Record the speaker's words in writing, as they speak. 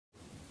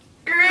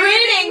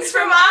Greetings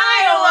from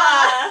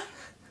Iowa!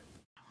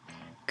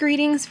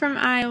 Greetings from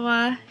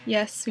Iowa.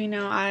 Yes, we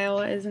know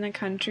Iowa isn't a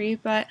country,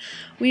 but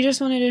we just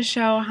wanted to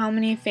show how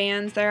many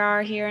fans there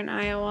are here in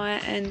Iowa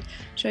and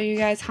show you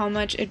guys how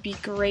much it'd be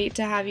great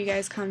to have you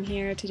guys come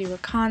here to do a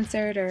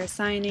concert or a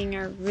signing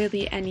or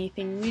really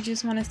anything. We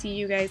just want to see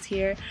you guys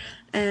here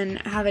and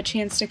have a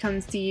chance to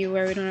come see you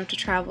where we don't have to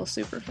travel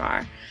super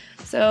far.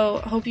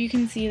 So hope you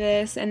can see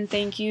this, and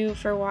thank you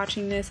for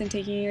watching this and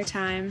taking your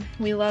time.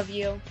 We love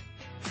you.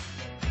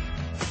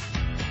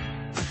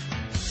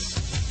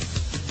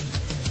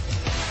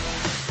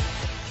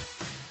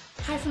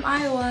 Hi from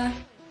Iowa.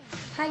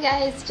 Hi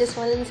guys, just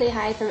wanted to say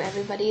hi from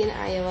everybody in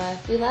Iowa.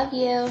 We love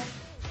you.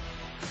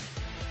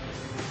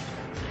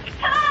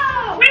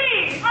 Oh,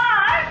 we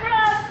are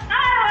from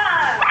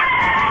Iowa!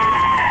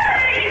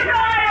 Hey, from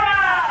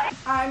Iowa!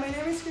 Hi, my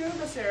name is Kira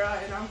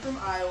Becerra and I'm from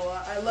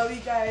Iowa. I love you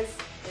guys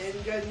and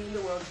you guys mean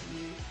the world to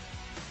me.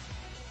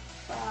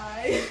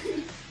 Bye.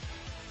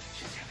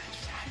 She's your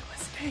Iowa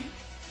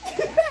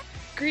State.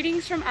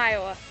 Greetings from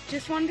Iowa.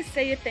 Just wanted to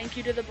say a thank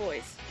you to the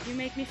boys. You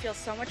make me feel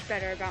so much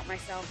better about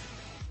myself.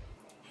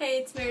 Hey,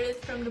 it's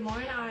Meredith from Des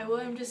Moines,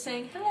 Iowa. I'm just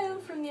saying hello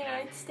from the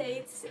United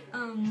States.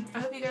 I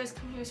hope you guys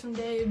come here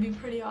someday. It would be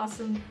pretty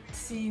awesome to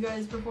see you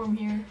guys perform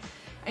here.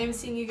 I am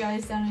seeing you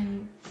guys down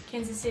in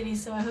Kansas City,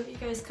 so I hope you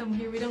guys come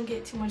here. We don't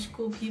get too much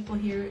cool people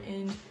here,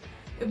 and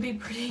it would be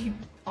pretty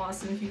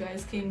awesome if you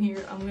guys came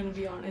here. I'm gonna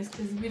be honest,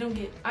 because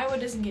Iowa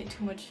doesn't get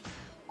too much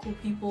cool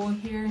people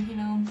here, you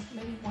know,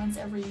 maybe once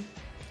every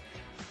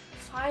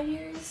 5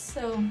 years,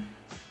 so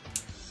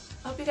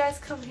I hope you guys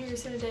come here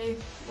someday.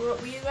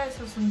 You guys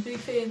have some big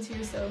fans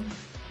here, so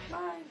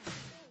bye.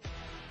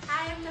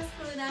 Hi, I'm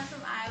Jessica Luna. I'm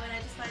from Iowa, and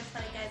I just wanted to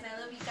tell you guys I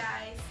love you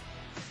guys.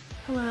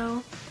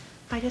 Hello.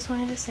 I just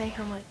wanted to say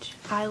how much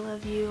I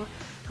love you,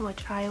 how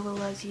much Iowa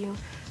loves you,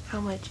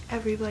 how much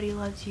everybody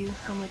loves you,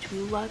 how much we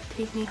love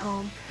Take Me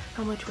Home,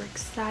 how much we're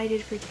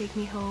excited for Take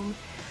Me Home.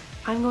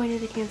 I'm going to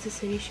the Kansas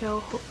City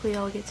show. Hopefully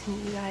I'll get to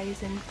meet you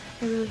guys, and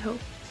I really hope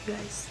you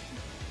guys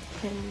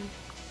can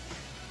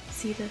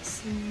see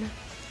this, and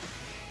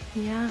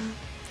yeah,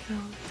 so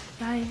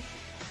bye.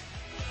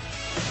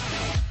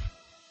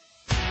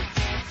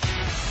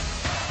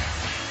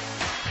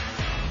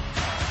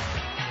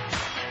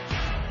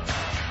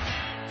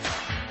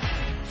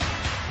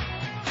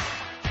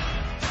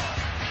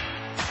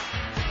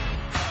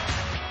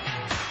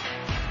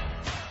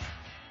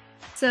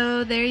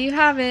 So there you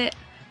have it.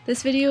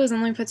 This video was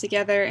only put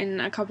together in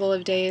a couple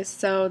of days,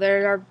 so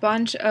there are a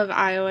bunch of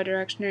Iowa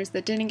Directioners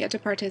that didn't get to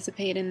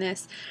participate in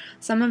this.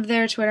 Some of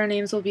their Twitter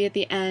names will be at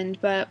the end,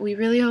 but we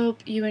really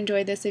hope you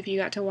enjoyed this if you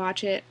got to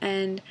watch it,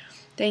 and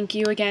thank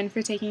you again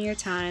for taking your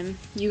time.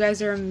 You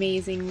guys are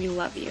amazing. We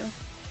love you.